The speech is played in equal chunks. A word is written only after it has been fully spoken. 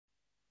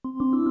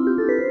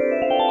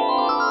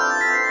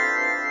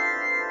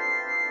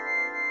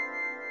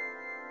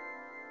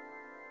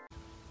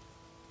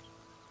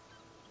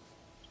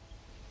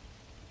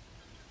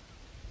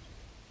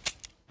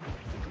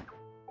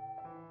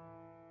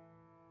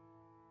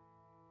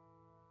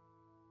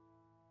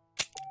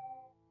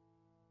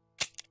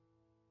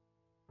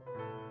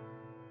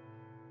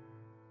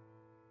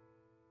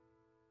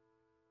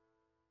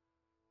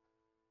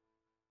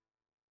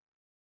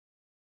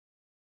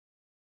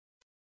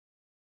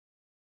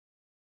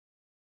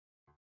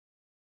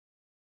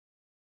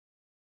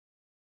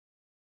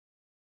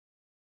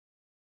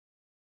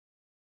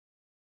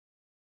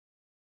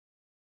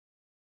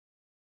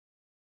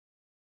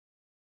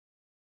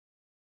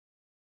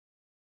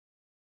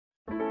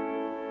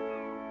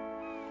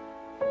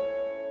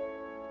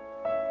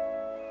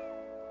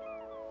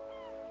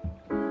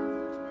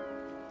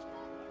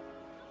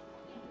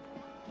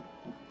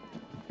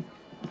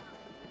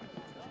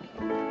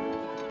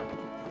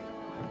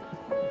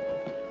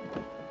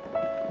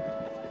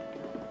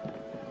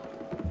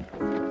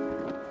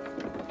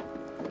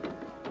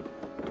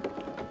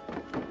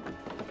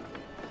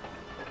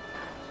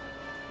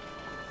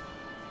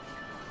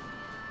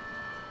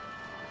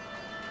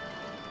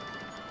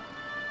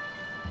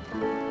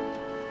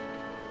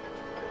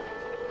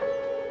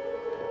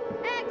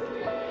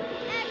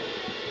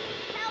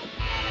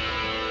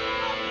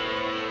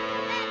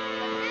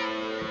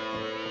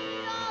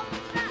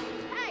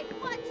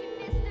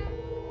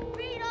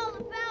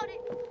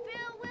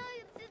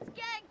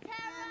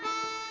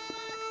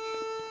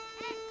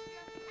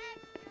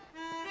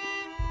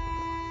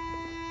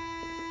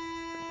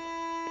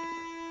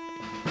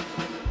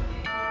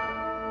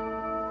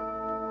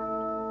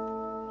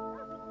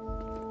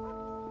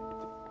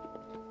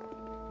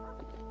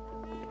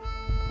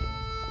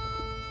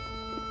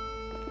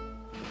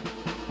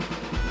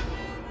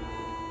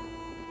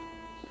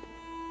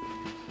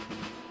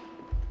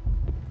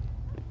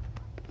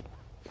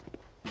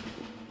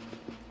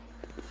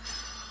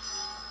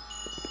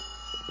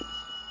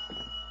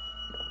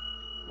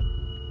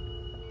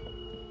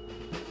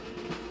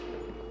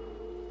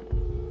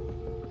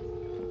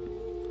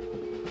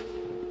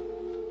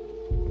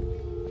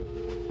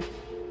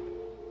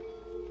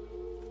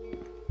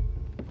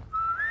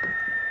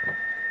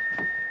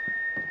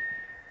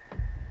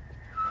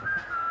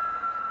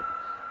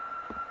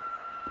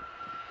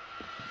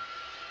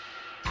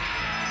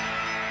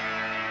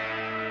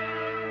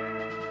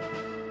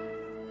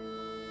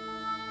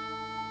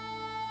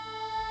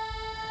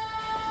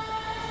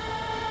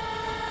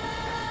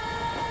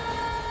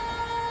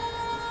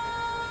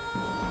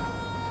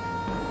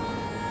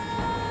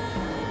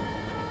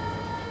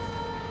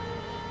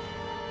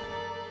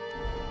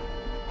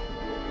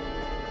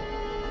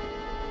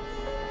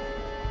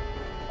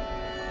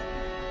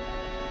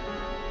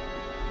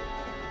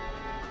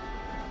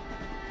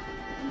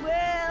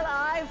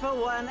for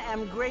one,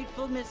 am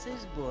grateful,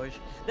 Mrs. Bush,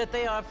 that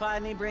they are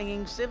finally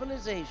bringing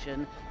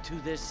civilization to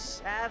this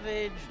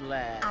savage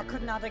land. I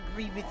could not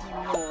agree with you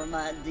more,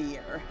 my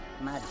dear.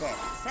 My dad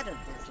settled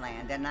this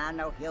land, and I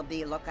know he'll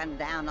be looking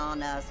down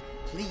on us,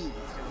 pleased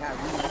with how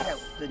we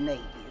help the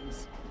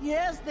natives.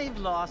 Yes, they've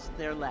lost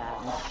their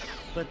land,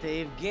 but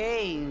they've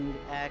gained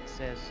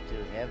access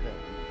to heaven.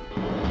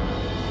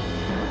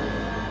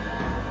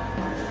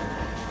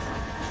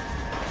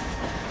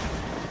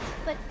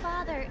 But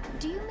Father,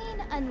 do you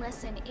mean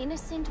unless an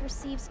innocent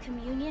receives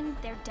communion,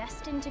 they're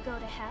destined to go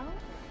to hell?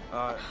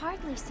 It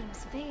hardly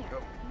seems fair.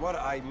 What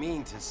I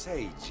mean to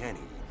say,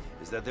 Jenny,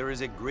 is that there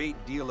is a great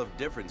deal of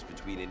difference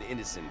between an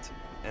innocent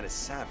and a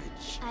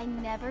savage. I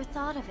never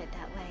thought of it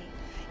that way.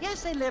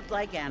 Yes, they lived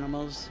like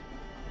animals,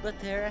 but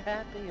they're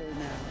happier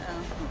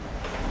now.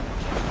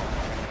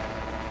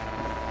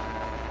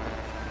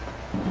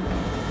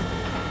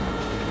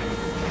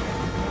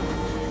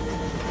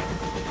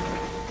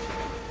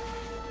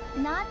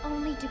 Not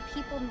only do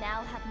people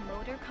now have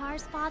motor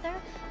cars, Father,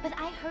 but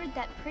I heard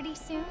that pretty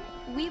soon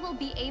we will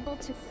be able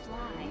to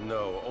fly.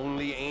 No,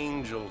 only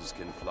angels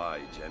can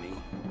fly, Jenny.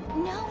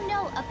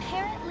 No,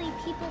 apparently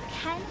people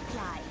can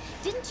fly.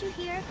 Didn't you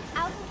hear?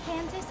 Out in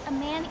Kansas, a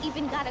man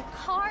even got a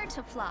car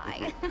to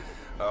fly.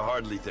 I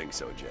hardly think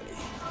so, Jenny.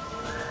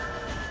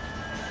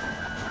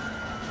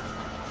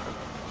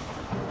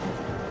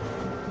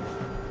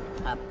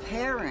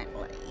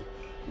 Apparently,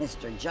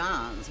 Mr.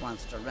 Johns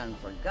wants to run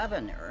for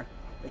governor,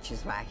 which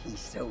is why he's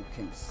so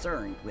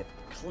concerned with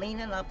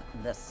cleaning up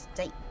the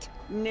state.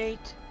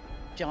 Nate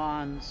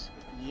Johns.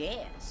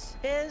 Yes.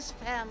 His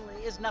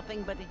family is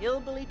nothing but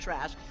hillbilly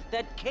trash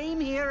that came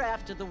here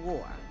after the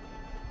war.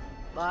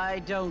 I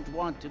don't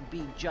want to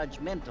be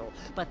judgmental,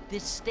 but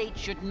this state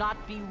should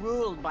not be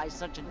ruled by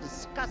such a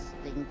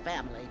disgusting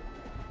family.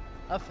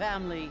 A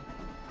family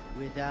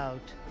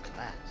without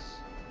class.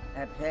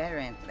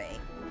 Apparently,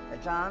 the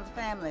Johns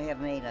family have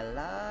made a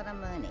lot of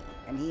money,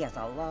 and he has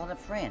a lot of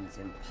friends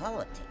in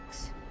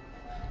politics.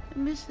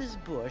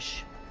 Mrs.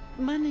 Bush,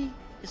 money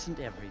isn't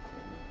everything.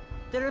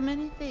 There are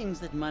many things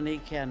that money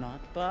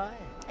cannot buy.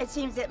 It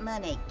seems that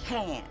money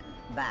can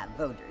buy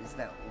voters,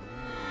 though.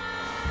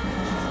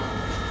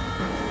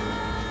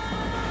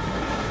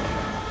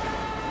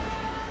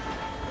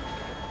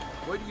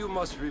 What you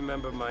must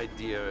remember, my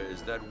dear,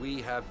 is that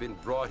we have been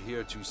brought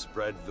here to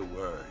spread the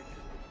word.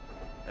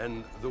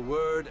 And the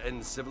word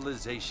and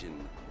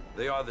civilization,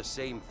 they are the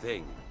same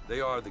thing.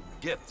 They are the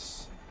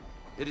gifts.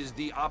 It is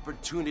the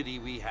opportunity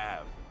we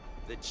have,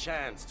 the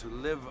chance to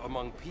live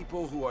among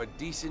people who are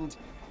decent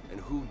and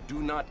who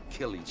do not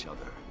kill each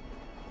other,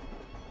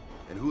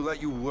 and who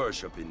let you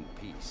worship in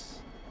peace.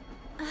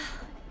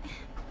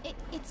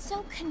 It's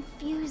so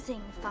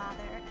confusing,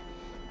 Father.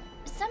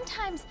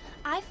 Sometimes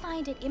I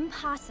find it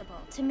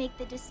impossible to make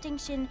the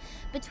distinction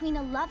between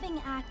a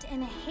loving act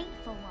and a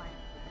hateful one.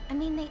 I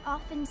mean, they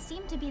often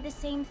seem to be the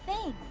same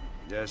thing.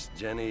 Yes,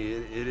 Jenny,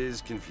 it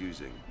is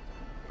confusing.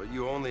 But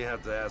you only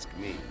have to ask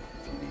me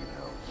if you need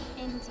help.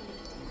 Indeed.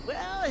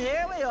 Well,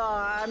 here we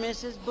are,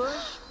 Mrs.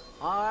 Bush.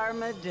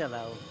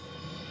 Armadillo.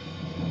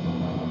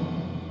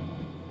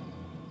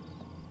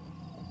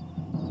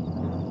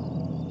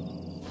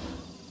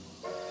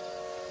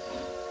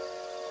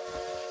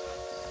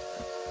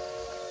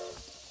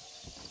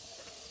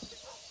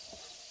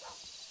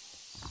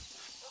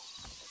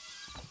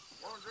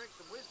 Want to drink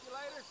some whiskey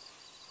later?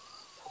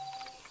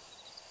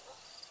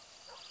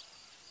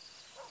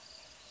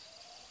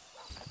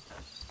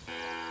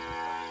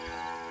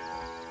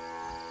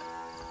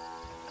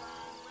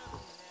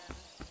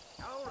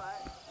 All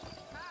right.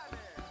 Hi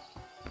there.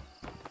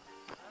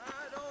 I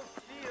don't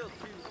feel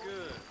too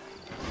good.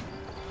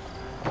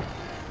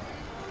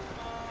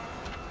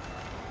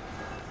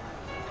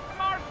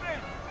 Martin!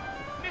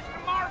 Mr.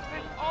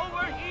 Martin,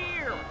 over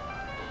here!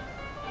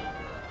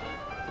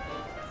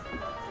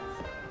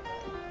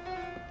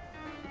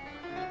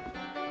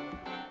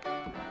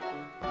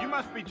 You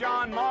must be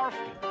John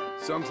Marston.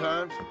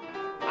 Sometimes.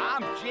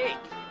 I'm Jake.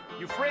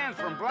 Your friends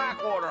from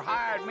Blackwater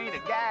hired me to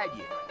guide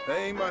you.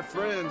 They ain't my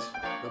friends,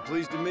 but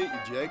pleased to meet you,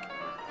 Jake.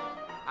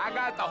 I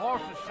got the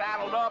horses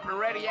saddled up and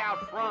ready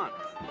out front.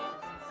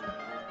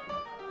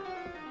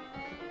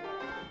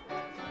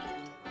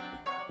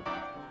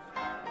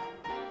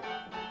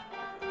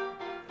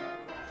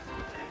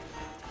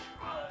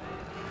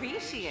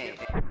 Appreciate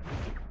it.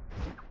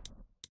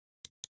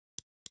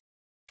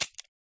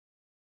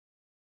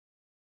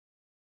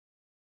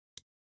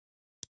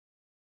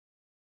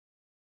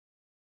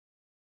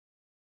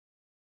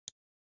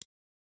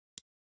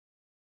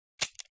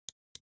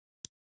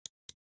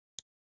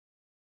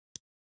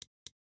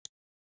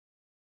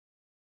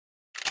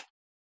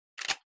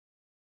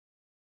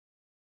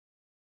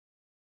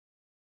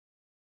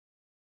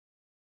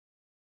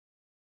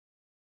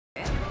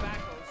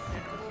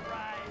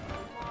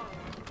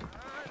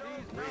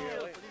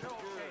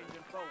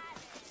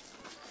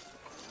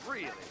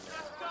 Really?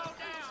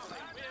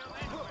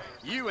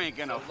 You ain't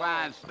gonna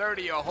find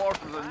sturdier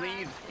horses than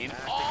these in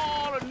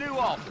all of New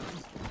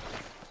Orleans.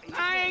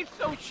 I ain't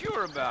so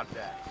sure about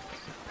that.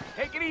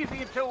 Take it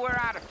easy until we're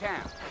out of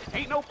town.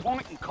 Ain't no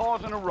point in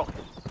causing a ruckus.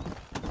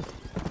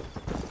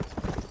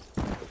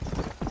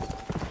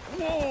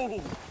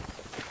 Whoa!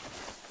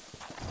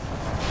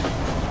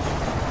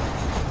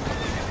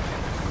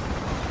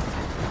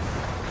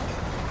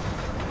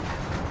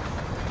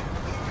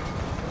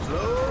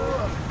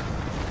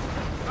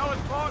 So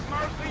it's Fort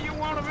Mercy you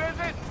want to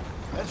visit?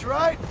 That's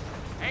right.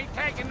 Ain't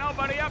taking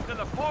nobody up to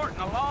the fort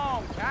in a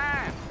long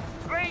time.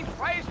 Strange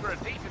place for a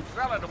decent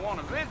fella to want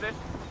to visit,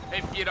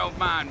 if you don't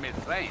mind me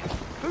saying.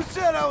 Who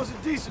said I was a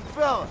decent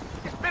fella?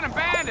 It's been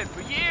abandoned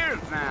for years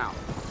now.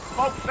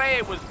 Folks say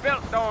it was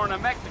built during the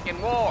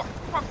Mexican War.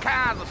 What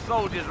kinds of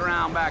soldiers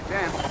around back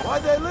then?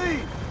 Why'd they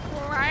leave?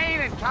 Well, I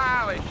ain't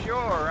entirely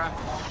sure.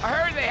 I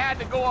heard they had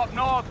to go up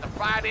north to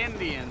fight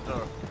Indians,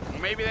 or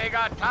maybe they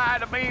got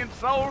tired of being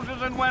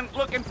soldiers and went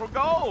looking for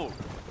gold.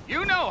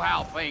 You know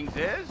how things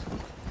is.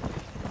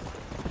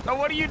 So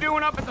what are you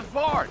doing up at the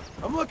fort?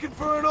 I'm looking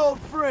for an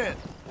old friend.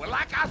 Well,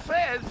 like I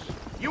says,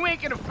 you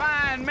ain't gonna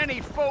find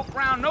many folk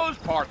around those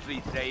parts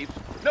these days.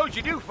 Those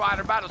you do find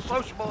are about as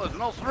sociable as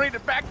an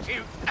ulcerated back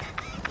tooth.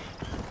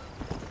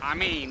 I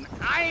mean,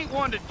 I ain't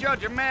one to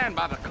judge a man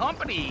by the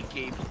company he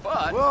keeps,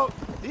 but... Well,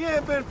 he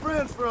ain't been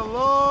friends for a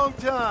long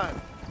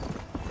time.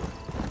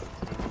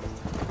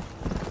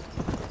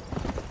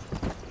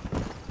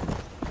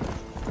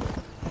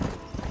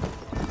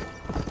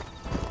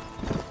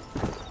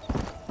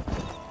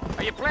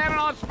 Are you planning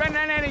on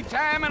spending any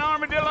time in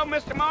Armadillo,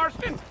 Mr.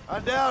 Marston? I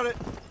doubt it.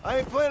 I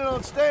ain't planning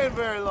on staying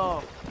very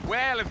long.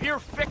 Well, if you're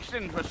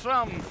fixing for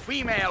some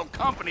female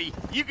company,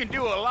 you can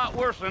do a lot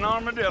worse than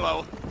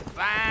Armadillo.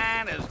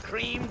 Fine as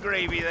cream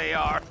gravy they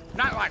are.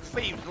 Not like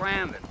Thieves'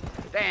 Landing.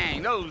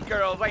 Dang, those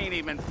girls ain't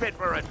even fit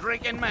for a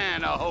drinking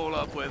man to hole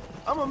up with.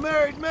 I'm a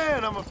married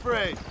man, I'm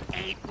afraid.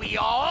 Ain't we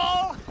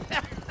all?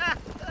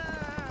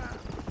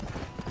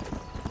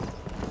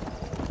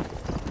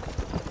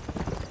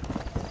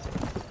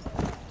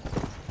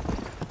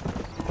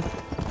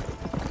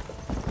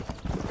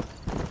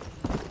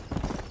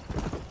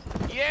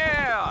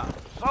 Yeah,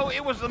 so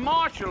it was the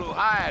marshal who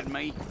hired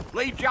me.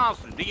 Lee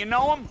Johnson, do you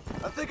know him?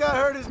 I think I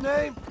heard his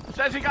name.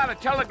 Says he got a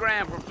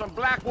telegram from some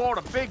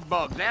Blackwater big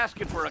bugs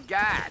asking for a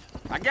guide.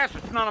 I guess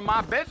it's none of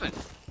my business.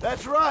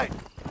 That's right.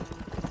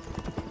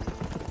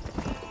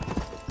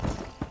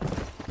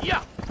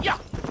 Yeah.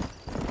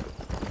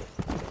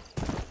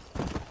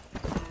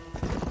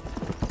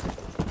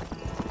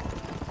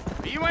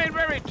 You ain't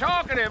very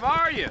talkative,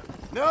 are you?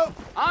 Nope.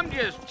 I'm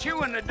just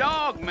chewing the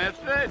dog,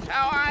 mister. It's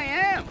how I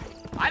am.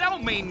 I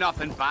don't mean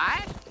nothing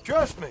by it.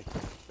 Trust me.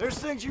 There's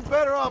things you're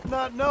better off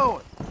not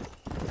knowing.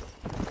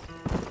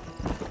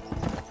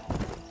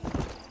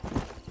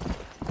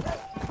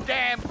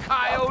 Damn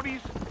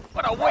coyotes.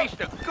 What a waste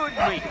of good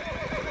meat.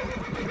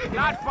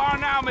 Not far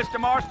now, Mr.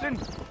 Marston.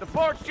 The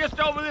fort's just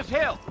over this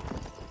hill.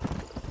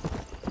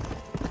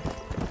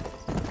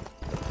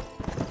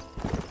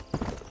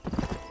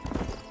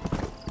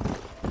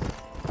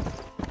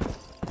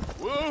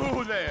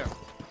 Whoa there.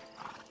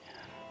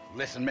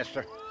 Listen,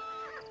 mister.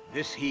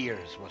 This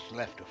here's what's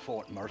left of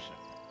Fort Mercer.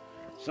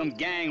 Some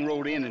gang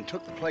rode in and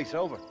took the place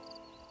over.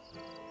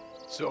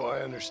 So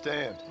I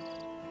understand.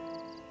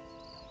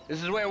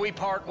 This is where we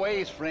part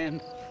ways, friend.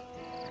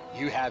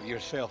 You have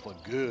yourself a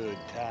good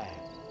time.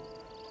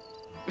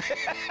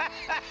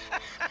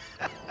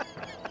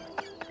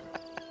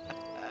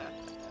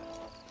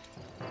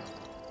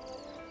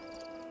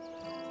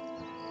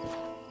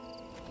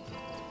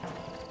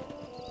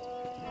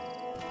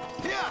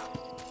 Yeah!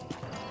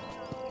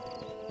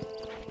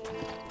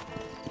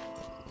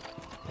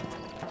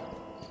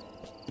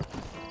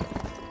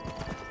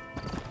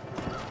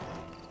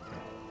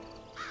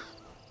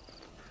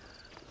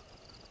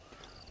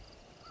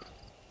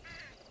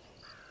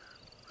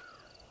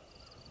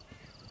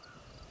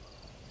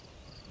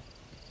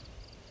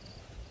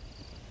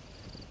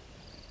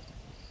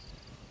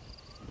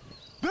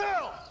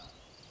 Bill!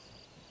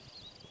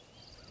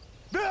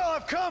 Bill,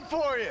 I've come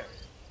for you!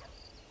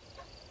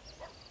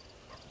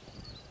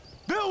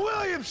 Bill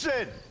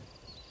Williamson!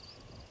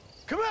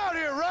 Come out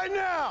here right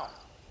now!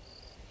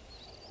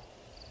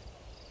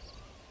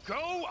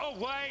 Go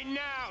away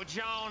now,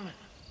 John.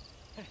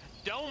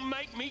 Don't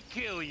make me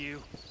kill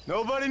you.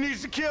 Nobody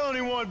needs to kill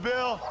anyone,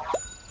 Bill.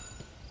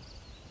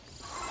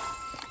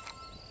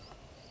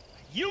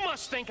 You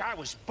must think I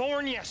was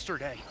born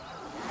yesterday.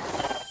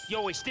 You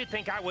always did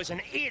think I was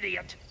an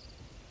idiot.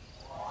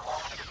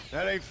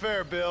 That ain't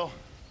fair, Bill.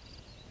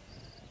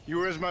 You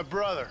were as my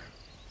brother.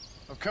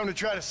 I've come to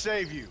try to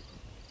save you.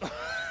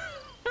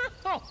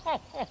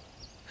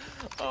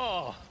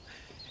 Oh.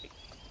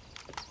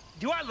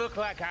 Do I look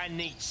like I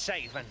need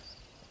saving?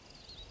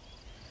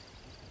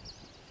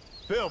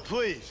 Bill,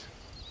 please.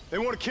 They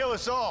want to kill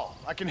us all.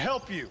 I can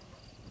help you.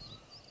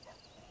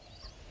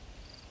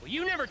 Well,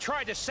 you never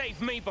tried to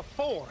save me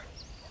before.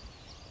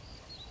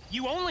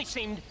 You only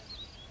seemed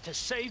to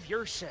save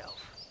yourself.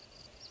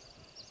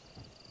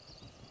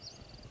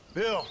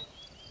 Bill,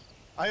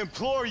 I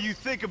implore you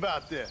think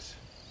about this.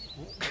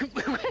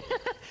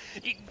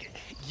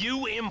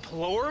 You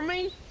implore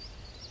me?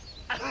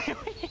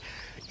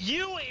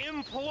 You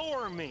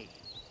implore me.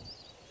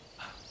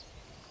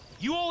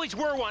 You always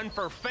were one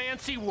for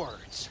fancy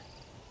words.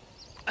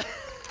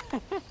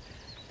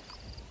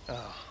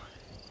 Oh.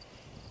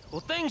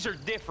 Well, things are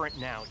different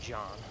now,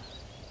 John.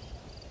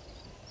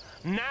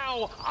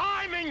 Now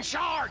I'm in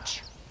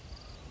charge!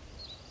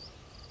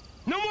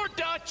 No more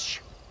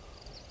Dutch!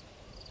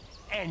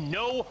 And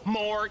no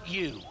more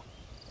you.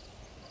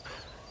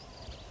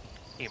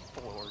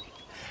 Implores.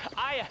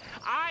 I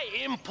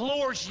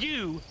implores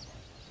you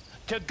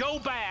to go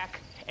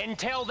back and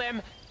tell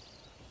them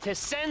to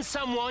send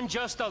someone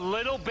just a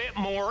little bit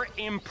more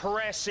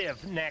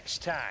impressive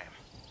next time.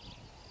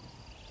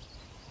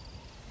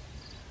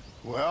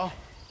 Well?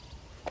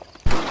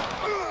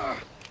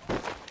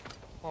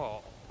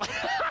 Oh.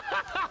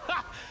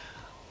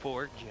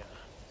 Poor John.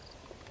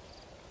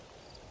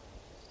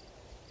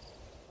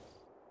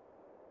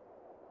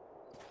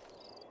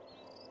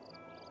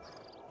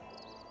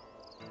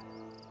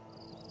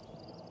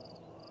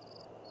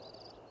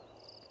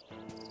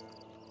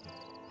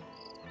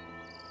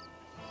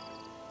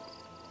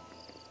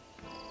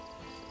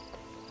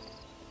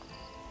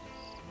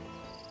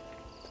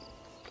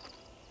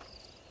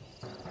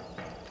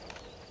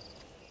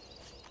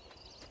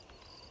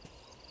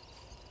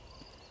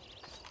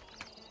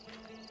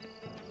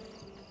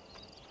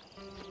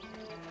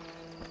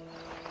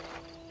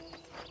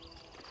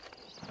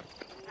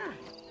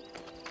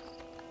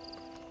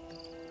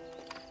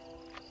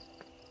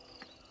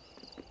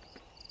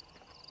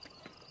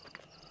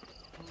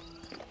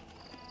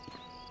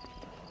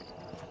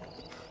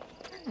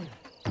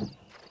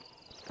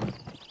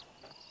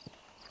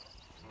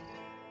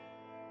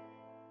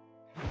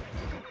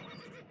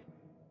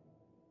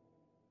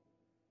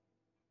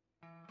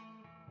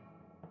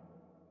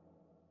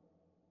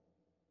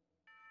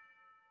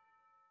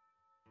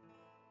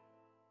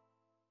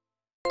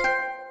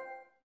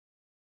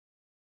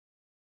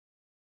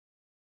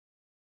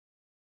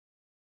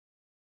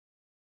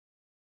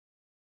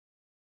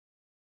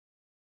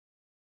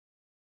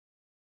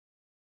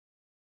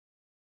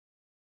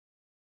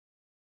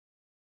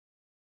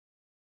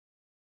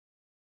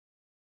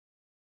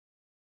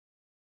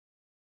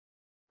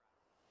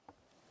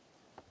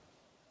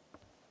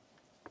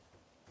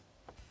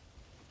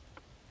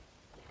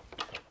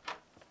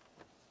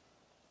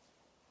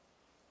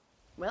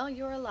 Well,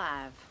 you're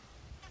alive.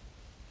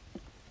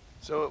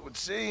 So it would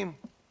seem.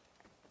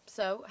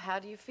 So, how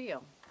do you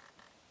feel?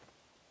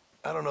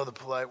 I don't know the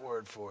polite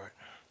word for it.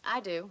 I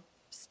do.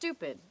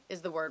 Stupid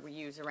is the word we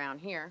use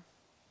around here.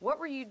 What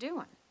were you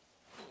doing?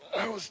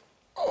 I was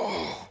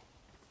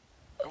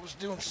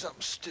doing something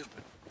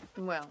stupid.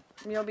 Well,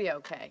 you'll be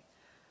okay.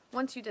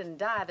 Once you didn't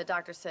die, the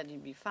doctor said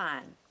you'd be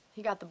fine.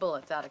 He got the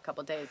bullets out a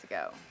couple days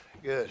ago.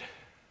 Good.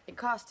 It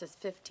cost us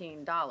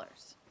 $15.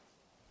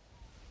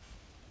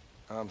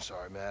 I'm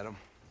sorry, madam.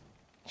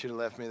 Should have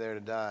left me there to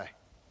die.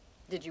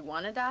 Did you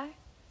want to die?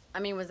 I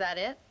mean, was that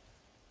it?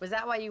 Was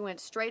that why you went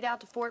straight out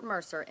to Fort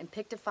Mercer and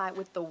picked a fight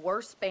with the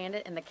worst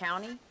bandit in the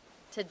county?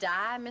 To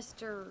die,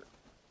 Mr.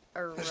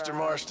 Mr.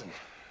 Marston.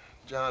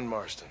 John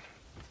Marston.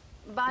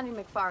 Bonnie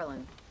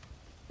McFarland.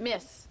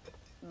 Miss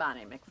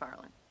Bonnie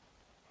McFarland.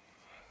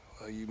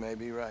 Well, you may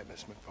be right,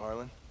 Miss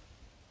McFarland.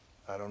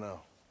 I don't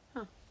know.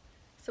 Huh.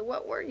 So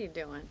what were you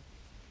doing?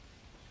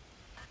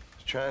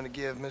 Trying to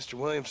give Mr.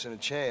 Williamson a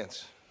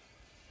chance.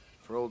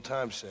 For old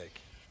time's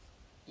sake.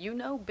 You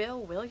know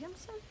Bill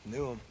Williamson?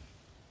 Knew him.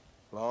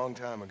 Long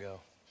time ago.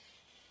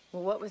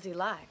 Well, what was he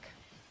like?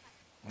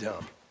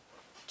 Dumb.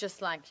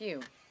 Just like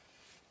you.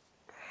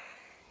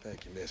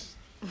 Thank you, miss.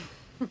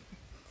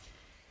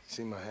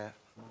 See my hat?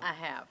 I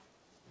have.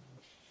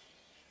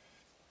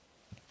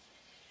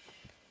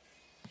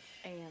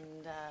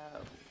 And,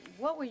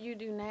 what will you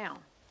do now?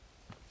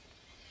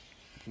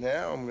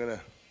 Now I'm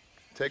gonna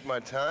take my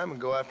time and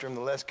go after him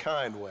the less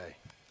kind way.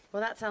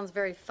 Well, that sounds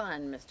very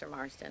fun, Mr.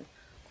 Marston.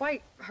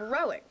 Quite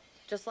heroic,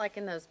 just like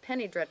in those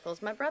penny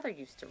dreadfuls my brother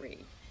used to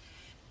read.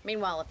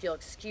 Meanwhile, if you'll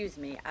excuse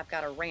me, I've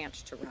got a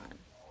ranch to run.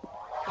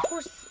 Of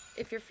course,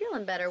 if you're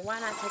feeling better, why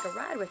not take a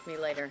ride with me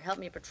later and help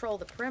me patrol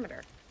the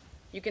perimeter?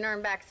 You can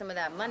earn back some of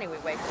that money we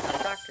wasted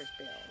on doctor's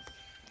bills.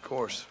 Of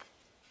course.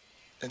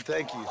 And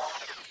thank you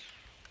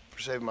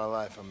for saving my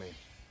life, I mean.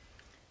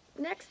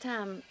 Next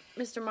time,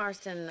 Mr.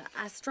 Marston,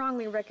 I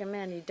strongly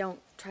recommend you don't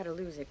try to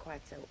lose it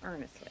quite so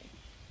earnestly.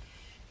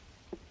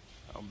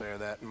 I'll bear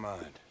that in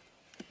mind.